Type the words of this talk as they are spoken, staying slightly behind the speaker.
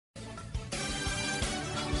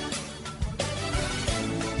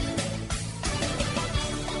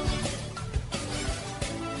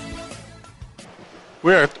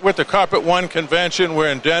We're with the Carpet One convention. We're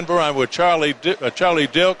in Denver. I'm with Charlie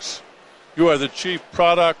Dilks. You are the Chief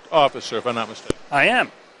Product Officer, if I'm not mistaken. I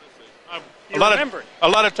am. A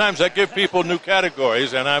lot of times I give people new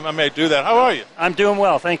categories, and I may do that. How are you? I'm doing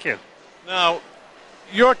well, thank you. Now,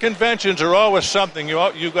 your conventions are always something.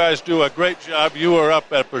 You guys do a great job. You were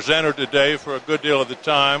up at Presenter today for a good deal of the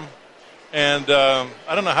time. And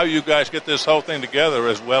I don't know how you guys get this whole thing together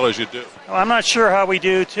as well as you do. Well, I'm not sure how we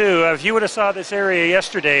do, too. If you would have saw this area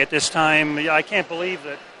yesterday at this time, I can't believe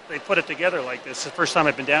that they put it together like this. It's the first time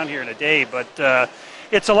I've been down here in a day, but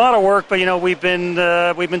it's a lot of work. But we've been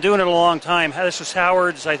doing it a long time. This was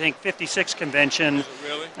Howard's, I think, 56th convention. Is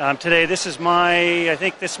it really? Today, this is my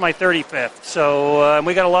 35th. So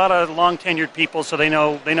we got a lot of long tenured people, so they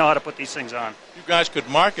know how to put these things on. You guys could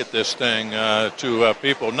market this thing to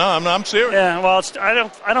people. No, I'm serious. Yeah, well,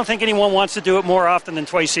 I don't think anyone wants to do it more often than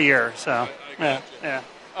twice a year. So yeah.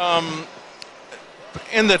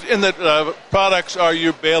 In the products are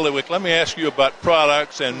your bailiwick. Let me ask you about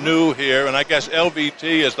products and new here, and I guess LVT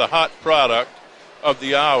is the hot product of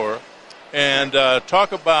the hour. And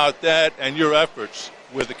talk about that and your efforts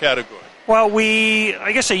with the category. Well,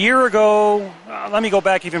 I guess a year ago, let me go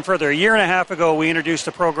back even further. A year and a half ago, we introduced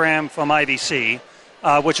a program from IVC,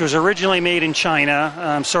 which was originally made in China,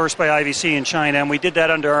 sourced by IVC in China, and we did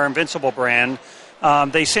that under our Invincible brand.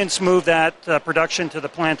 They since moved that production to the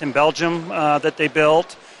plant in Belgium that they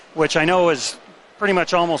built, which I know is pretty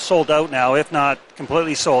much almost sold out now, if not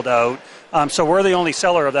completely sold out. So we're the only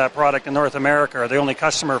seller of that product in North America, or the only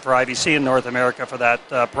customer for IVC in North America for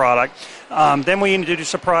that product. Then we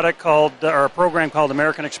introduced a program called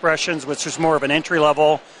American Expressions, which is more of an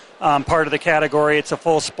entry-level part of the category. It's a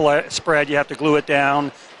full spread. You have to glue it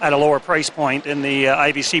down at a lower price point in the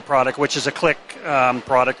IVC product, which is a click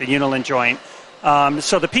product, a Unilin joint.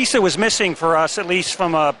 So the piece that was missing for us, at least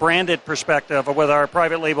from a branded perspective, with our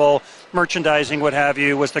private label merchandising, what have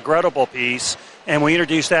you, was the groutable piece. And we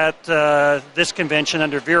introduced that this convention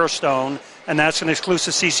under Verostone, and that's an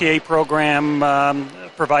exclusive CCA program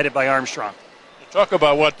provided by Armstrong. Talk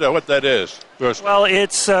about what that is first. Well,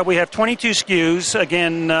 it's we have 22 SKUs.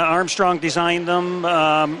 Again, Armstrong designed them,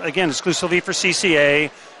 again, exclusively for CCA.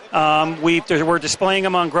 We're displaying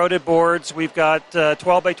them on grouted boards. We've got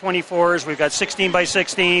 12 by 24s. We've got 16 by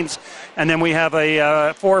 16s. And then we have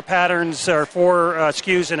four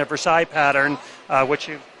SKUs in a Versailles pattern, which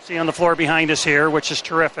you see on the floor behind us here, which is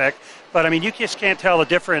terrific. But, you just can't tell the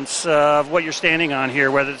difference of what you're standing on here,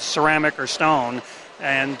 whether it's ceramic or stone.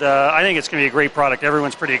 And I think it's going to be a great product.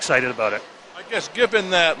 Everyone's pretty excited about it. I guess given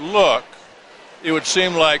that look, it would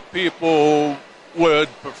seem like people would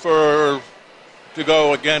prefer to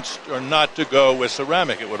go against or not to go with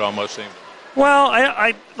ceramic, it would almost seem. Well,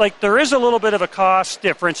 I there is a little bit of a cost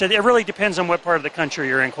difference. It really depends on what part of the country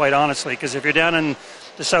you're in, quite honestly, because if you're down in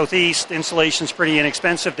the southeast, insulation's pretty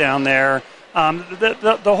inexpensive down there.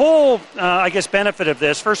 The whole, benefit of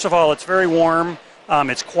this, first of all, it's very warm.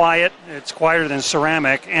 It's quiet. It's quieter than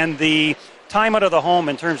ceramic. And the time out of the home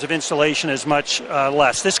in terms of installation is much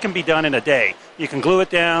less. This can be done in a day. You can glue it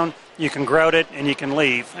down, you can grout it, and you can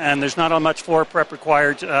leave. And there's not much floor prep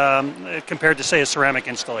required compared to, say, a ceramic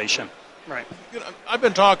installation. Right. I've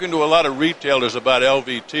been talking to a lot of retailers about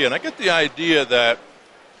LVT, and I get the idea that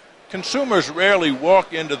consumers rarely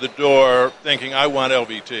walk into the door thinking, I want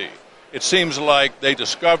LVT. It seems like they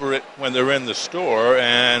discover it when they're in the store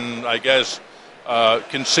and, I guess,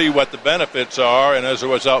 can see what the benefits are and, as a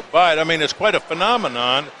result, buy it. It's quite a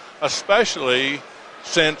phenomenon, especially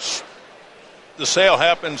since the sale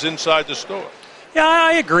happens inside the store. Yeah,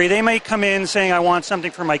 I agree. They may come in saying, I want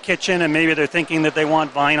something for my kitchen, and maybe they're thinking that they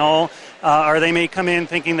want vinyl, or they may come in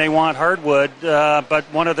thinking they want hardwood, but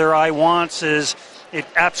one of their I wants is it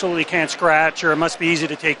absolutely can't scratch, or it must be easy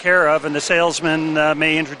to take care of, and the salesman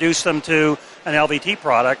may introduce them to an LVT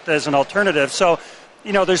product as an alternative. So,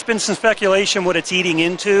 there's been some speculation what it's eating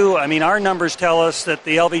into. Our numbers tell us that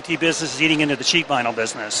the LVT business is eating into the sheet vinyl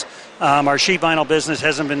business. Our sheet vinyl business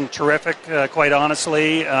hasn't been terrific, quite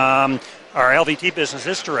honestly. Our LVT business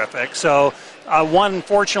is terrific. So one,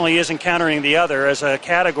 fortunately, isn't countering the other. As a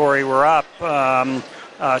category, we're up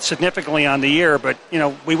significantly on the year. But,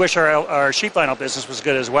 we wish our sheet vinyl business was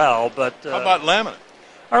good as well. But how about laminate?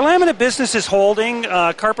 Our laminate business is holding.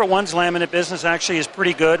 Carpet One's laminate business actually is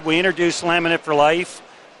pretty good. We introduced Laminate for Life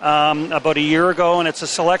about a year ago, and it's a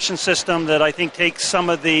selection system that I think takes some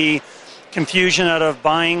of the confusion out of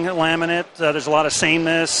buying laminate. There's a lot of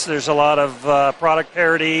sameness. There's a lot of product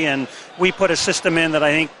parity, and we put a system in that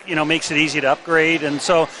I think makes it easy to upgrade. And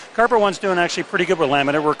so Carpet One's doing actually pretty good with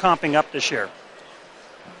laminate. We're comping up this year.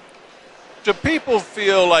 Do people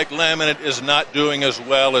feel like laminate is not doing as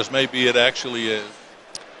well as maybe it actually is?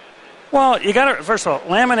 Well, you got to, first of all,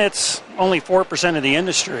 laminate's only 4% of the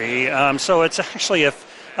industry, so it's actually a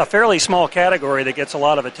fairly small category that gets a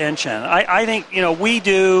lot of attention. I think,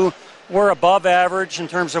 we're above average in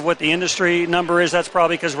terms of what the industry number is. That's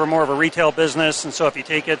probably because we're more of a retail business, and so if you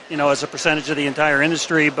take it, as a percentage of the entire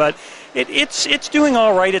industry, but it's doing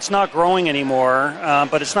all right. It's not growing anymore,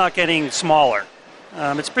 but it's not getting smaller.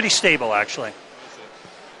 It's pretty stable, actually.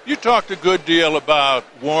 You talked a good deal about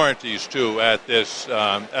warranties, too, at this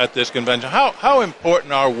convention. How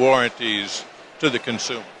important are warranties to the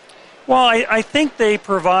consumer? Well, I think they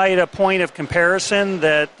provide a point of comparison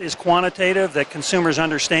that is quantitative, that consumers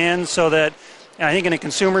understand, so that I think in a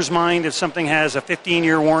consumer's mind, if something has a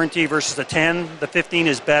 15-year warranty versus a 10, the 15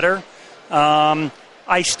 is better.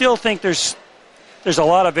 I still think there's a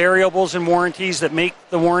lot of variables in warranties that make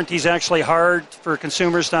the warranties actually hard for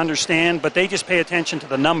consumers to understand, but they just pay attention to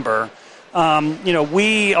the number.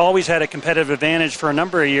 We always had a competitive advantage for a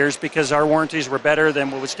number of years because our warranties were better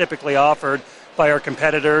than what was typically offered by our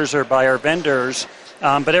competitors or by our vendors,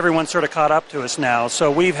 but everyone's sort of caught up to us now. So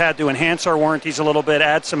we've had to enhance our warranties a little bit,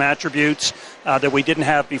 add some attributes that we didn't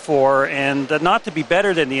have before, and not to be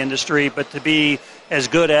better than the industry, but to be as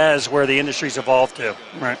good as where the industry's evolved to.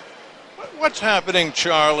 Right. What's happening,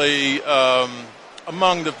 Charlie,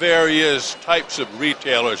 among the various types of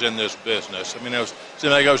retailers in this business? I mean, it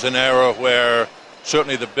seemed like it was an era where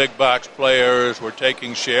certainly the big box players were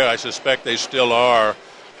taking share. I suspect they still are.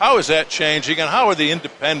 How is that changing, and how are the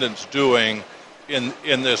independents doing in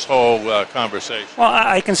this whole conversation? Well,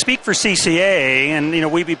 I can speak for CCA,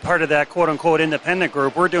 and we'd be part of that quote-unquote independent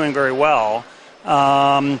group. We're doing very well.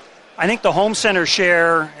 I think the home center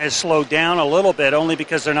share has slowed down a little bit, only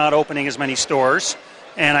because they're not opening as many stores.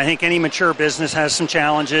 And I think any mature business has some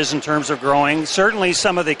challenges in terms of growing. Certainly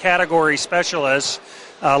some of the category specialists,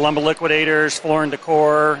 lumber liquidators, floor and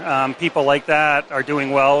decor, people like that are doing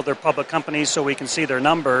well. They're public companies, so we can see their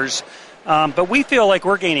numbers. But we feel like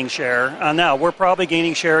we're gaining share. Now, we're probably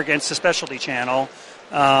gaining share against the specialty channel,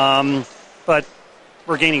 but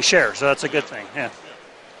we're gaining share, so that's a good thing. Yeah.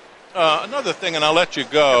 Another thing, and I'll let you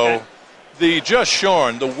go, okay. The Just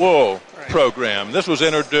Shorn, the wool program. This was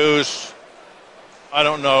introduced, I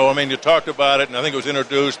don't know, I mean, you talked about it, and I think it was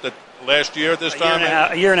introduced last year at this time?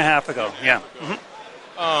 A year and a half ago, yeah.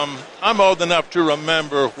 Mm-hmm. I'm old enough to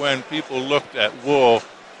remember when people looked at wool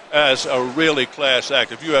as a really class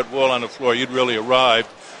act. If you had wool on the floor, you'd really arrived.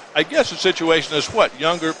 I guess the situation is what?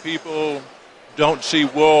 Younger people don't see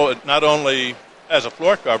wool not only as a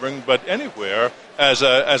floor covering, but anywhere as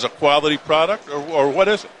a quality product, or what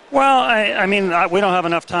is it? Well, I mean, we don't have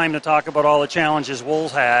enough time to talk about all the challenges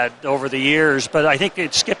wool's had over the years, but I think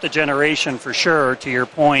it skipped a generation for sure, to your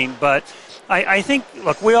point. But I think,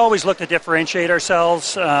 look, we always look to differentiate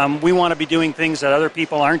ourselves. We want to be doing things that other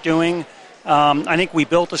people aren't doing. I think we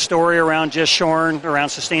built a story around Just Shorn, around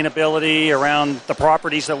sustainability, around the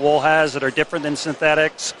properties that wool has that are different than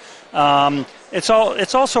synthetics. It's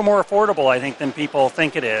also more affordable, I think, than people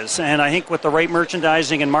think it is. And I think with the right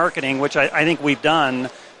merchandising and marketing, which I think we've done,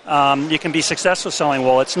 you can be successful selling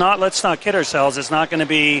wool. It's not, let's not kid ourselves, it's not going to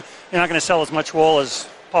be, you're not going to sell as much wool as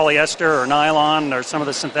polyester or nylon or some of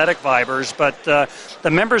the synthetic fibers, but the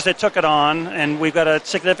members that took it on, and we've got a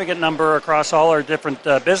significant number across all our different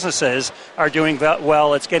businesses, are doing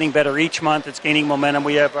well. It's getting better each month. It's gaining momentum.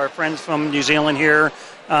 We have our friends from New Zealand here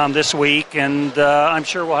this week, and I'm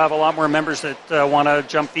sure we'll have a lot more members that want to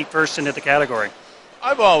jump feet first into the category.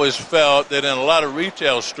 I've always felt that in a lot of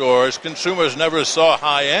retail stores, consumers never saw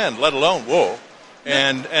high-end, let alone wool.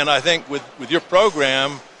 And I think with your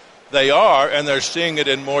program, they are, and they're seeing it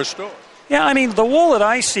in more stores. Yeah, I mean, the wool that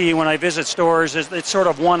I see when I visit stores, it's sort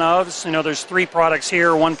of one-ofs. There's 3 products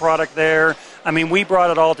here, 1 product there. I mean, we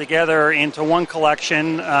brought it all together into one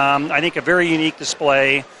collection. I think a very unique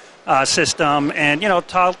display system, and,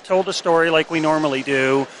 told a story like we normally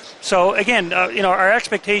do. So, again, our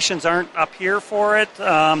expectations aren't up here for it.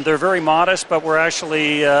 They're very modest, but we're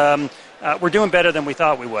actually we're doing better than we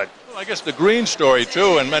thought we would. Well, I guess the green story,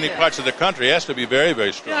 too, in many parts of the country has to be very,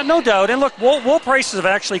 very strong. Yeah, no doubt. And look, wool prices have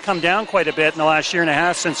actually come down quite a bit in the last year and a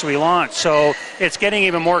half since we launched. So it's getting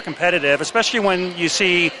even more competitive, especially when you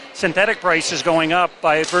see synthetic prices going up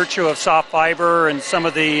by virtue of soft fiber and some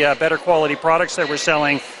of the better quality products that we're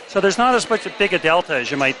selling. So there's not as big a delta as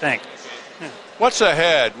you might think. Yeah. What's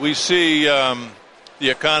ahead? We see the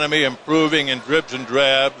economy improving in dribs and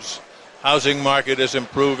drabs. Housing market is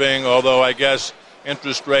improving, although I guess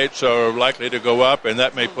interest rates are likely to go up, and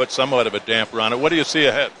that may put somewhat of a damper on it. What do you see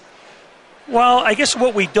ahead? Well, I guess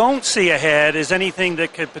what we don't see ahead is anything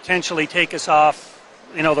that could potentially take us off,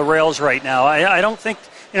 the rails right now. I don't think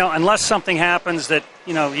unless something happens that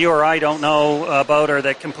you or I don't know about, or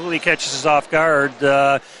that completely catches us off guard,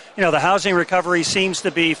 the housing recovery seems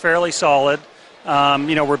to be fairly solid.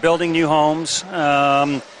 We're building new homes.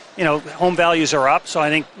 Home values are up, so I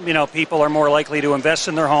think people are more likely to invest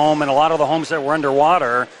in their home, and a lot of the homes that were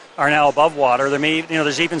underwater are now above water.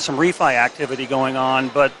 There's even some refi activity going on,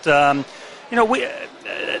 but I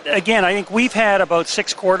think we've had about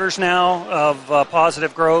 6 quarters now of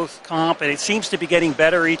positive growth comp, and it seems to be getting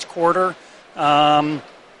better each quarter.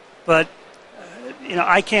 But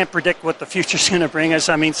I can't predict what the future's going to bring us.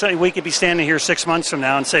 I mean, so we could be standing here 6 months from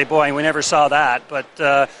now and say, boy, we never saw that.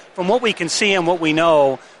 But from what we can see and what we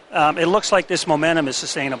know, it looks like this momentum is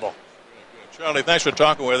sustainable. Charlie, thanks for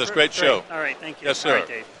talking with us. Great show. All right, thank you. Yes, sir. All right,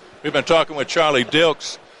 Dave. We've been talking with Charlie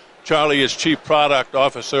Dilks. Charlie is Chief Product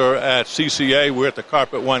Officer at CCA. We're at the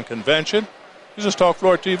Carpet One convention. This is Talk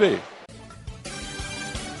Floor TV.